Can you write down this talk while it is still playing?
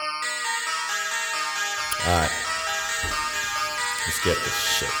Alright, let's get this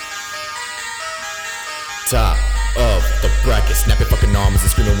shit. Top of the bracket, snapping fucking arms and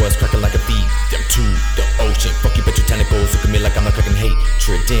screaming words, cracking like a beat. Them to the ocean, fuck you, bet your tentacles. Look at me like I'm a cracking hate.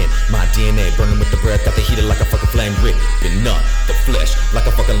 In my DNA, burning with the breath, got the heater like a fucking flame. Ripping up the flesh like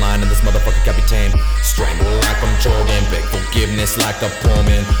a fucking lion, and this motherfucker can't be tamed. Strangle like I'm Jordan, beg forgiveness like a poor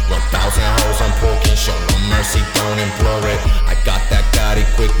man. 1,000 hoes I'm poking, show no mercy, don't implore it. I got that Gotti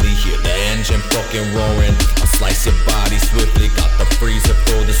quickly, hear the engine fucking roaring. I slice your body swiftly, got the freezer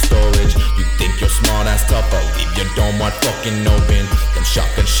for the storage. You think you're smart ass tough, I'll leave your dome wide fucking open. Them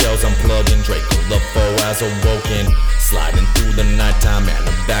shotgun shells I'm plugging, Draco the foe has awoken. Sliding through the nighttime, and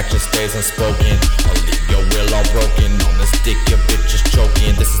the back just stays unspoken. I'll leave your will all broken, on the stick your bitch is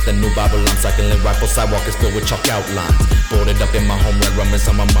choking. This is the new Bible, I'm cycling rifle sidewalk is filled with chalk outlines. Boarded up in my homeland, rumming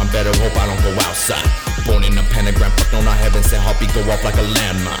some of my better, hope I don't go outside. Born in a pentagram, fuck no, not heaven sent, heartbeat go off like a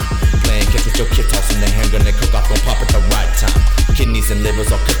landmine. Playing catch with your kid, tossing the handgun, they cook off, gon' pop at the right time. Kidneys and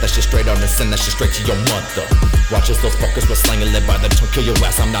livers, I'll cut that shit straight on and send that shit straight to your mother. Watch as those fuckers were slanging, led by the tongue, kill your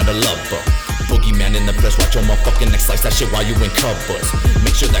ass, I'm not a lover. Boogeyman in the flesh, watch your motherfucking neck, slice that shit while you in covers.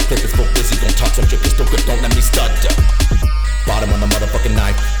 Make sure that clip is full busy, don't talk some shit, pistol grip, don't let me stutter. Bottom on the motherfucking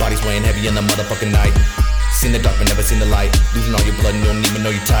knife, body's weighing heavy in the motherfucking night. Seen the dark but never seen the light, losing all your blood and you don't even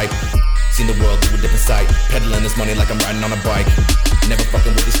know your type. Seen the world through a different sight, peddling this money like I'm riding on a bike. Never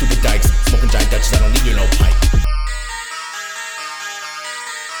fucking with these stupid dykes, smoking giant Dutchess, I don't need you no pipe.